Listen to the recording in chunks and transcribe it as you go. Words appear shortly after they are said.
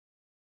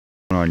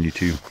On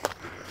YouTube.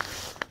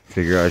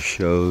 Figure I'd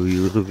show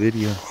you a little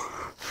video.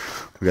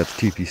 We got the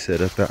teepee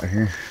set up out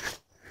here.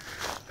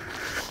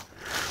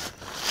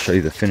 Show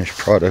you the finished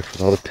product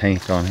with all the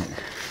paint on it.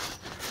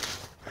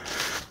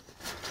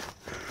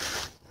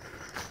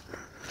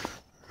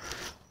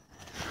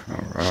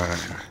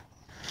 Alright.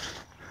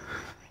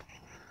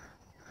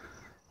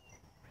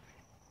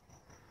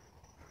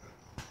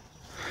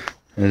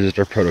 This is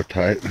our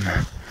prototype.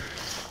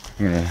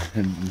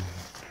 I'm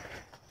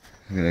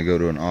gonna go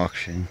to an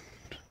auction,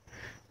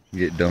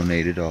 get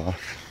donated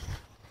off.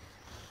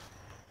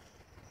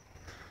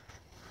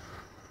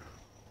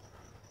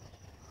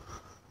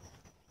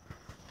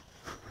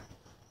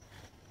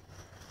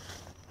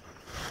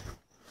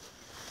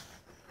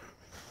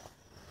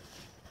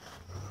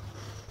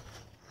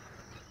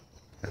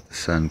 Got the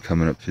sun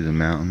coming up through the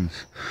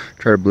mountains.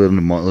 Try to blend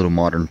a little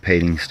modern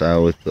painting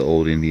style with the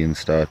old Indian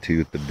style too,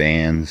 with the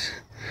bands.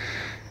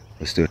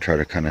 But still try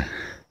to kind of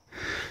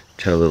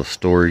tell a little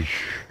story.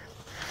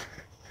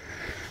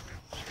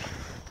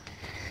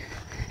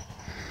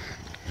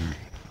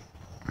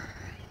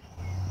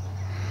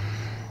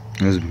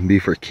 This would be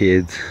for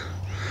kids.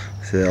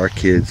 So our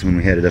kids, when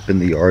we had it up in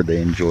the yard,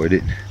 they enjoyed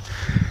it.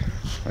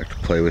 Like to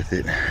play with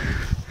it.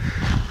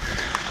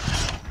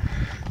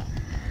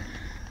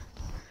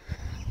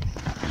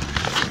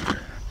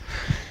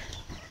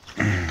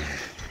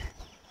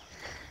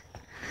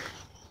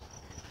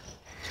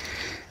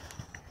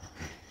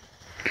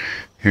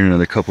 Here in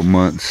another couple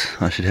months,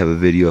 I should have a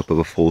video up of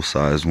a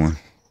full-size one.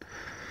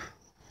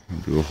 I'll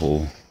do a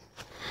whole.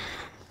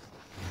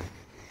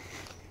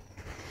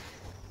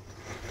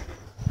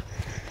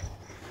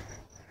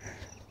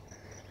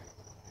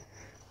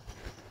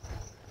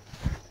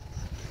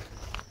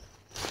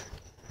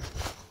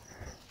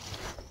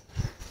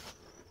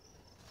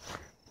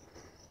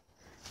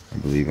 I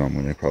believe I'm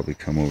going to probably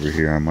come over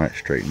here. I might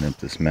straighten up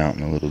this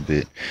mountain a little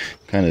bit.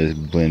 Kind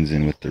of blends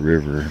in with the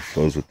river,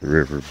 flows with the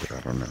river, but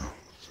I don't know.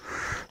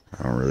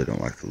 I really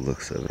don't like the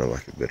looks of it. I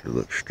like it better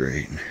look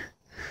straight.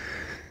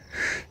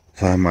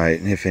 So I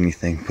might, if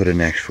anything, put an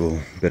actual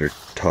better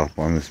top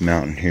on this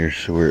mountain here,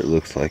 so where it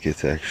looks like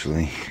it's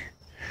actually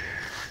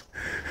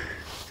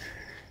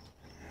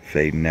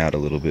fading out a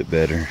little bit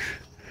better.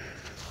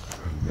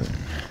 But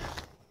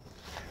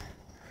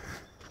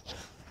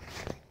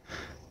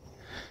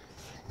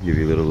give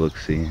you a little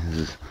look-see. This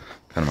is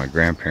kind of my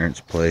grandparents'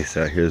 place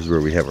out here. This is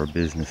where we have our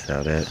business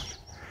out at.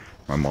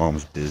 My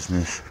mom's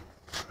business.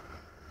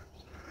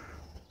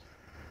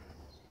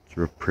 It's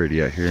real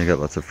pretty out here. They got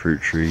lots of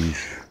fruit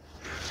trees.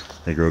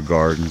 They grow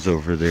gardens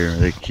over there.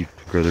 They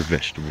grow their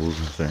vegetables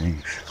and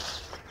things.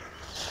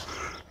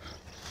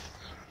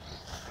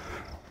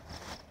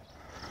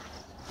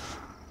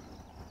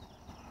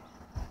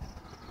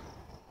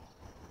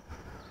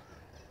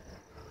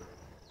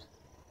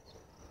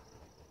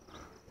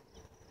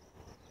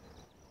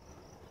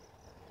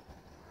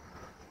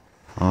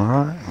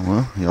 Alright,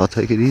 well, y'all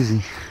take it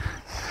easy.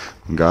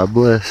 God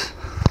bless.